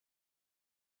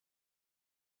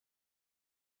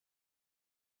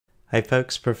Hi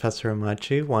folks, Professor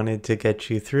Amachi wanted to get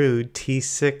you through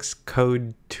T6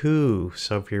 Code 2.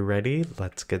 So if you're ready,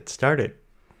 let's get started.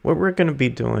 What we're going to be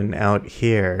doing out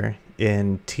here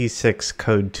in T6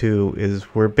 Code 2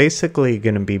 is we're basically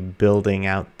going to be building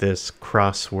out this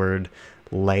crossword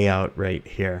layout right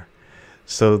here.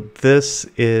 So this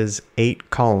is 8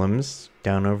 columns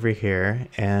down over here,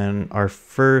 and our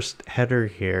first header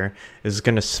here is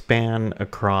going to span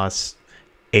across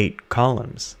 8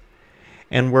 columns.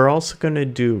 And we're also going to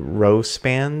do row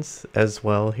spans as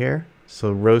well here.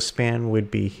 So row span would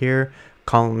be here,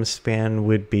 column span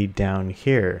would be down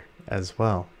here as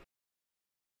well.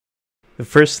 The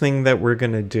first thing that we're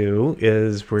going to do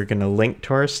is we're going to link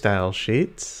to our style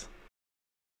sheets.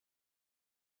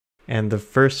 And the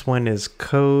first one is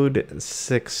Code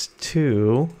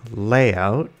 6.2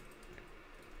 Layout.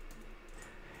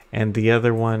 And the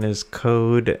other one is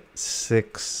Code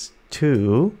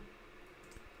 6.2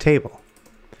 Table.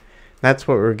 That's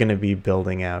what we're going to be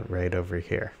building out right over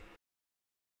here.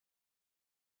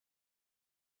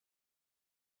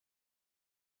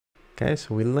 Okay,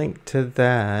 so we link to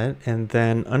that, and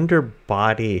then under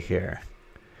body here,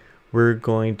 we're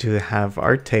going to have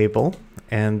our table,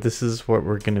 and this is what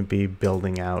we're going to be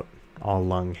building out all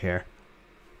along here.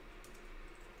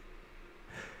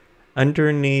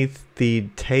 Underneath the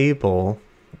table,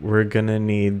 we're going to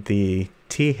need the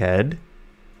T-head.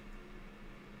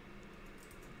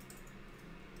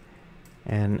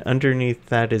 And underneath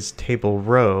that is table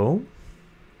row.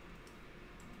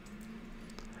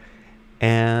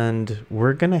 And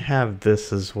we're going to have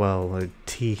this as well, a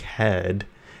T-head.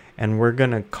 And we're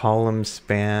going to column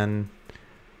span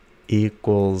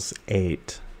equals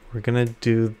 8. We're going to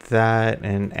do that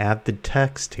and add the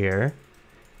text here.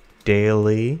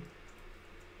 Daily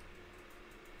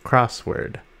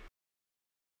crossword.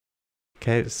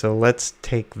 Okay, so let's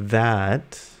take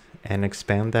that and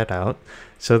expand that out.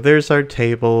 So there's our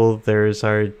table, there's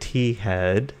our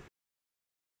T-head,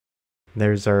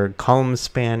 there's our column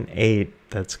span 8,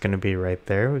 that's going to be right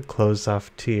there. We close off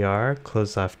TR,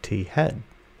 close off T-head.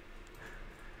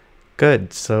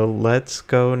 Good, so let's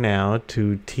go now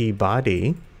to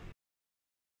T-body,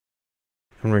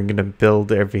 and we're going to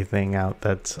build everything out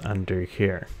that's under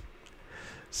here.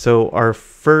 So our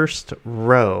first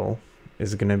row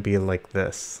is going to be like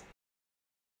this.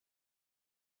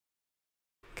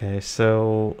 Okay,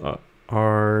 so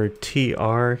our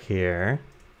TR here,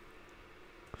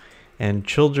 and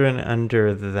children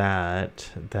under that,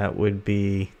 that would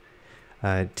be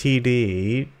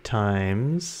TD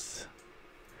times,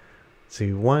 let's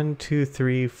see, 1, 2,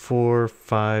 3, 4,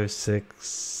 5, 6,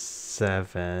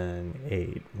 7,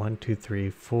 8. 1, 2, 3,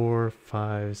 4,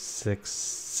 5, 6,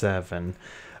 7.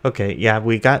 Okay, yeah,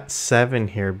 we got 7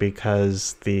 here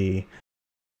because the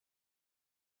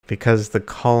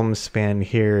column span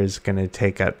here is going to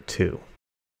take up 2.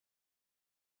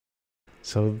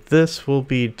 So this will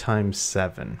be times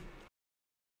 7.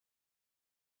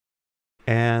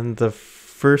 And the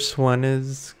first one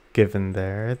is given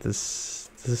there. This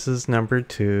is number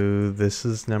 2. This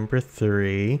is number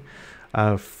 3.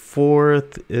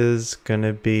 Fourth is going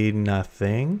to be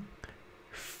nothing.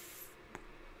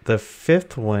 The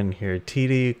fifth one here,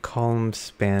 TD column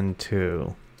span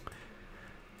 2.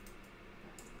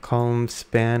 Column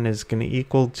span is going to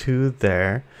equal 2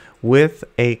 there with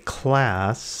a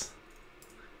class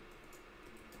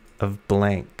of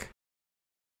blank.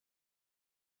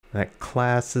 That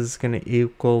class is going to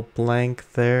equal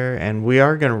blank there, and we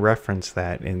are going to reference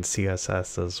that in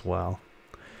CSS as well.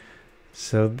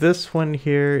 So this one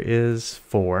here is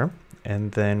 4,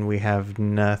 and then we have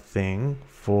nothing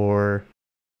for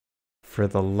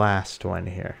the last one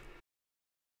here.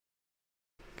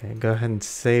 Okay, go ahead and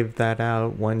save that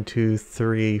out. 1, 2,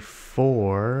 3,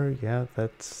 4. Yeah,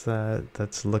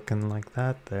 that's looking like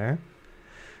that there.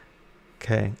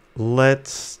 Okay,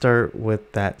 let's start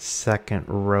with that second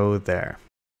row there.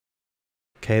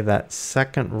 Okay, that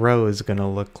second row is going to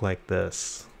look like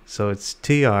this. So it's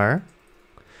TR,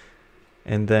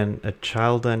 and then a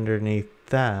child underneath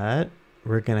that.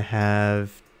 We're going to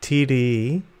have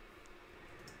TD.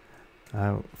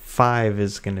 5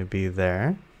 is going to be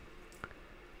there.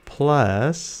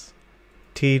 Plus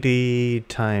TD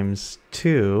times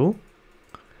 2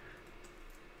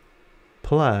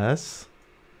 plus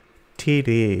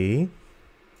TD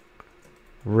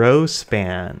row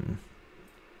span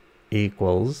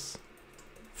equals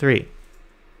 3.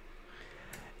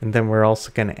 And then we're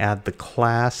also going to add the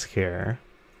class here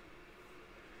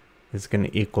is going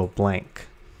to equal blank.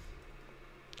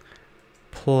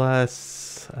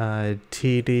 Plus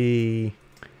TD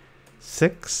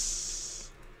 6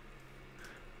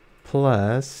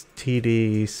 plus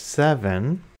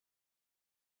TD7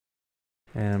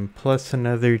 and plus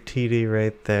another TD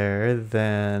right there.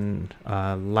 Then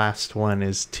last one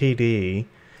is TD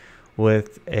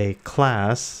with a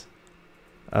class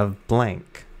of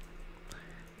blank.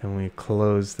 And we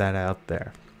close that out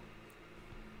there.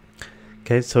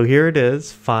 Okay, so here it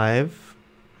is, 5.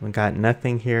 We got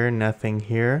nothing here, nothing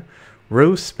here.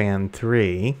 Row span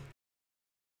 3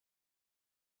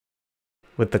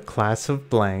 with the class of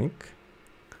blank.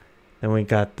 Then we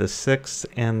got the 6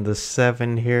 and the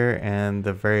 7 here, and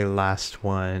the very last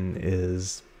one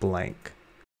is blank.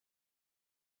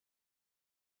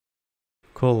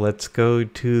 Cool, let's go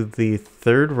to the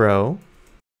third row.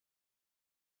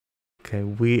 Okay,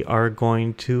 we are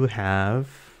going to have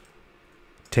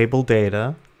table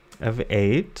data of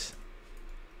 8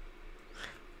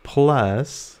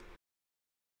 plus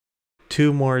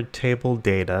 2 more table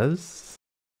datas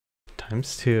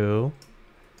times 2.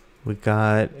 We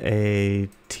got a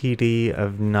TD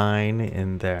of 9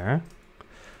 in there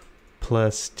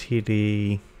plus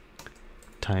TD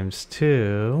times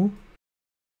 2,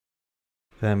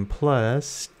 then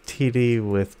plus TD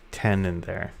with 10 in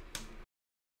there.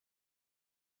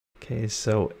 Okay,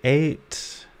 so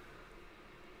 8,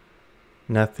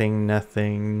 nothing,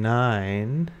 nothing,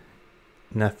 9,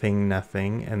 nothing,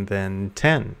 nothing, and then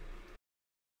 10.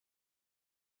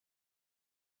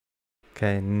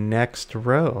 Okay, next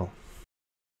row.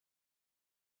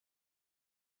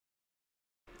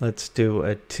 Let's do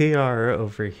a TR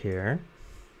over here.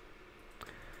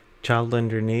 Child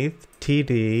underneath,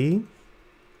 TD,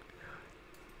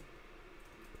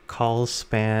 call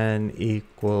span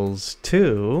equals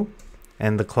 2,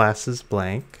 and the class is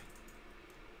blank.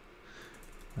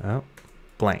 Oh,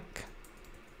 blank.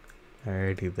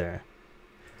 Already there.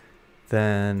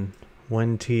 Then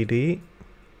 1 TD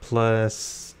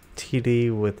plus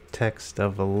TD with text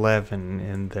of 11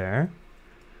 in there,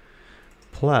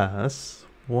 plus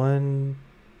 1,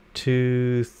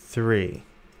 2, 3,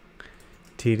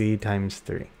 TD times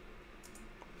 3.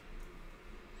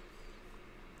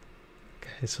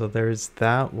 Okay, so there's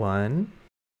that one.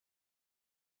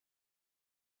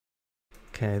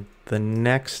 Okay, the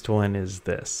next one is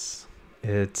this.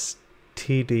 It's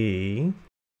TD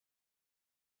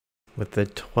with the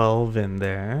 12 in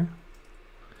there,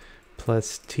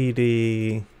 plus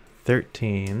TD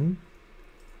 13,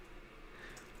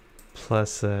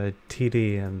 plus a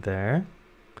TD in there,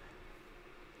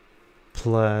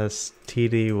 plus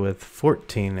TD with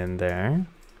 14 in there,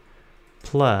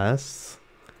 plus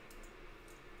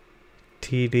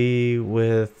TD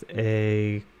with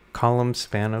a column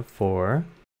span of 4,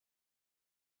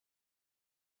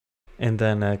 and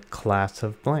then a class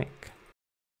of blank.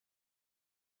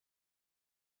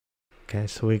 Okay,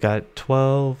 so we got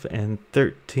 12 and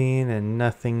 13 and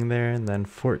nothing there, and then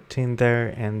 14 there,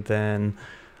 and then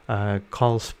a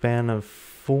call span of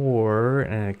 4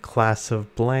 and a class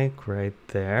of blank right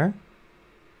there.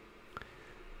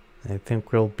 I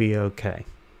think we'll be okay.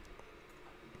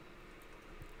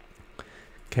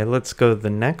 Okay, let's go to the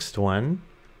next one.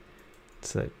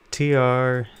 It's a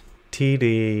TR,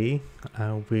 TD.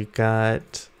 We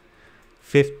got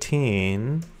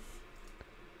 15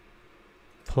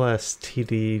 plus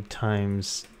TD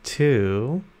times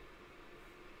 2.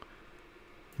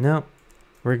 Nope,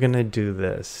 we're gonna do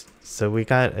this. So we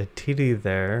got a TD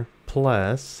there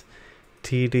plus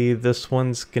TD. This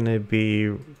one's gonna be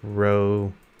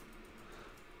row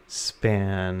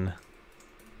span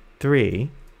 3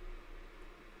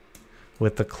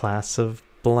 with the class of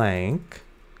blank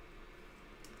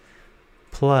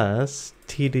plus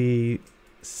TD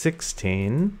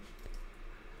 16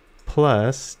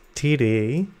 plus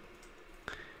TD,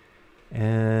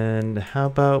 and how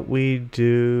about we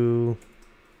do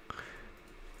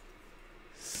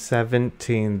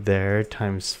 17 there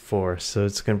times 4, so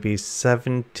it's going to be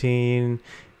 17,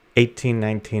 18,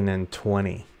 19, and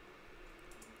 20.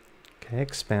 Okay,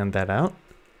 expand that out.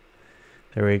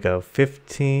 There we go,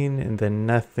 15, and then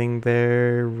nothing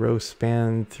there, row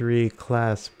span 3,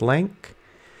 class blank,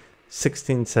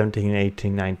 16, 17,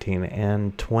 18, 19,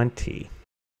 and 20.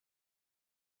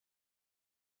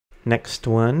 Next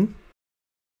one,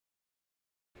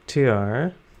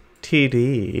 TR,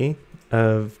 TD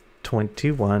of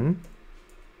 21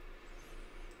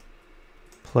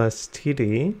 plus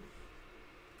TD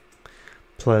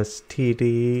plus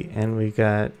TD, and we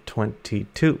got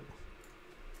 22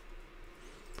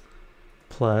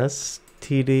 plus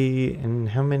TD, and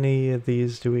how many of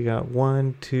these do we got?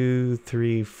 1, 2,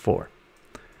 3, 4.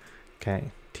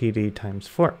 Okay, TD times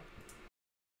 4.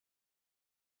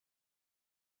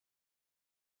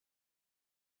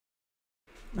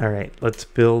 All right, let's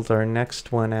build our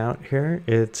next one out here.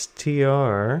 It's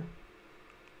TR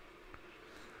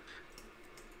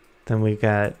Then we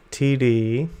got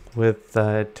TD with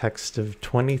text of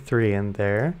 23 in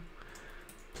there,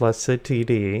 plus a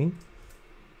TD,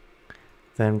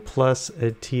 then plus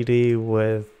a TD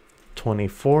with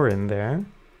 24 in there,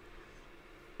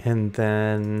 and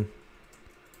then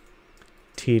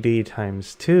TD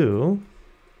times 2,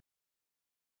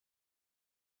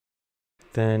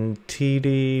 then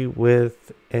TD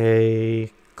with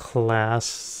a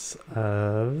class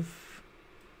of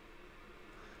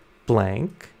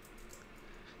blank.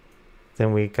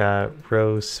 Then we got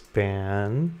row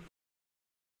span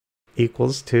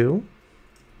equals 2.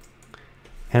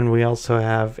 And we also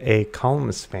have a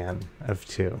column span of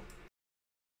 2.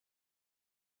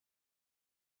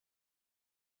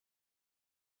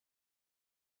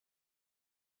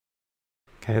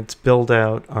 Okay, let's build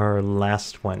out our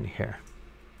last one here.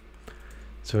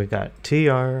 So we got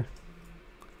TR,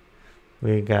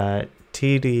 we got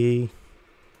TD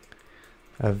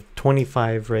of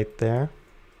 25 right there,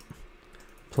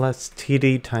 plus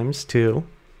TD times 2,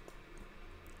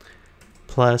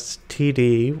 plus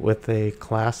TD with a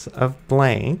class of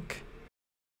blank,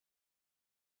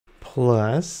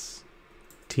 plus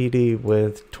TD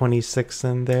with 26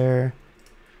 in there,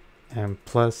 and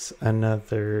plus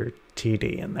another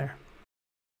TD in there.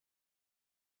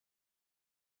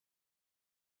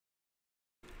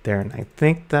 There, and I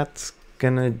think that's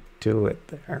gonna do it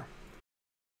there.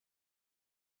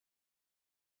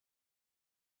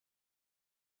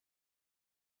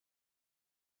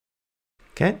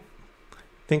 Okay,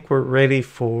 I think we're ready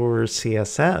for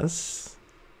CSS.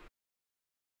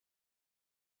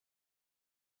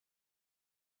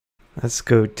 Let's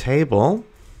go table,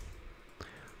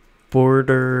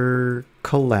 border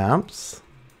collapse,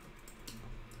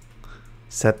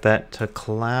 set that to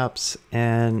collapse,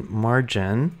 and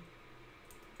margin,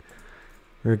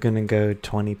 we're gonna go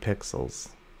 20 pixels.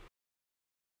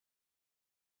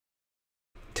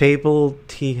 Table,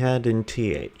 T-head, and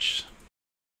TH.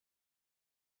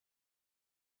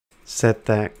 Set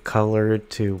that color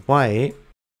to white,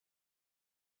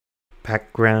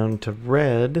 background to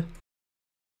red,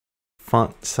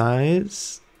 font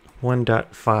size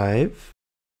 1.5.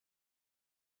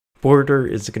 Border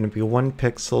is going to be 1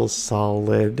 pixel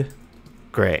solid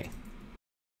gray.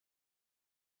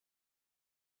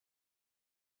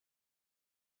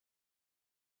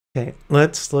 Okay,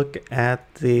 let's look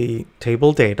at the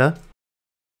table data.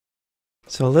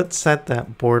 So let's set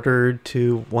that border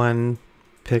to 1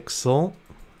 pixel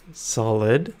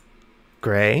solid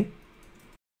gray.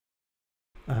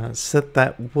 Set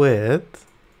that width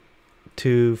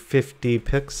to 50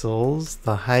 pixels,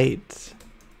 the height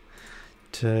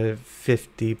to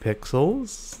 50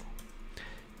 pixels.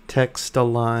 Text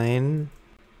align,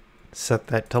 set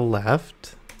that to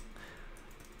left.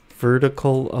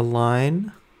 Vertical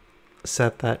align,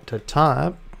 set that to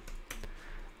top.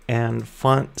 And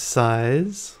font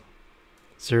size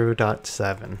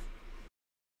 0.7.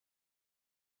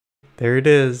 There it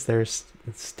is. It's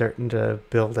starting to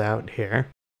build out here.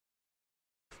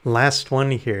 Last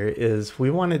one here is we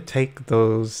want to take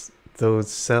those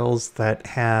cells that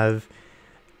have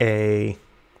a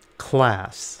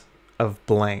class of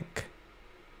blank.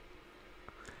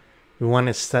 We want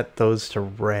to set those to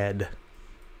red.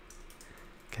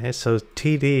 Okay, so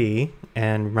TD,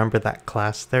 and remember that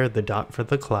class there, the dot for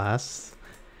the class.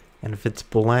 And if it's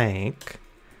blank,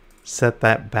 set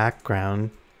that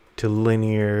background to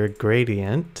linear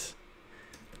gradient,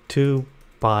 to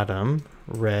bottom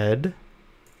red,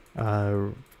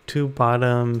 to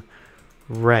bottom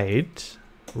right,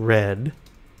 red,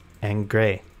 and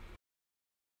gray.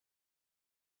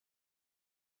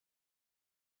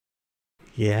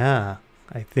 Yeah,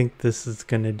 I think this is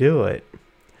going to do it.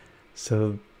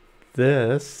 So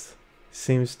this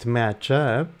seems to match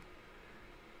up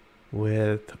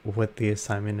with what the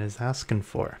assignment is asking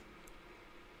for.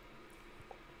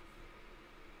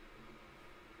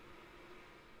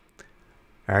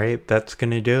 All right, that's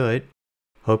going to do it.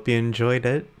 Hope you enjoyed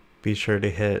it. Be sure to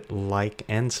hit like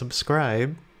and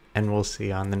subscribe, and we'll see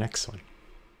you on the next one.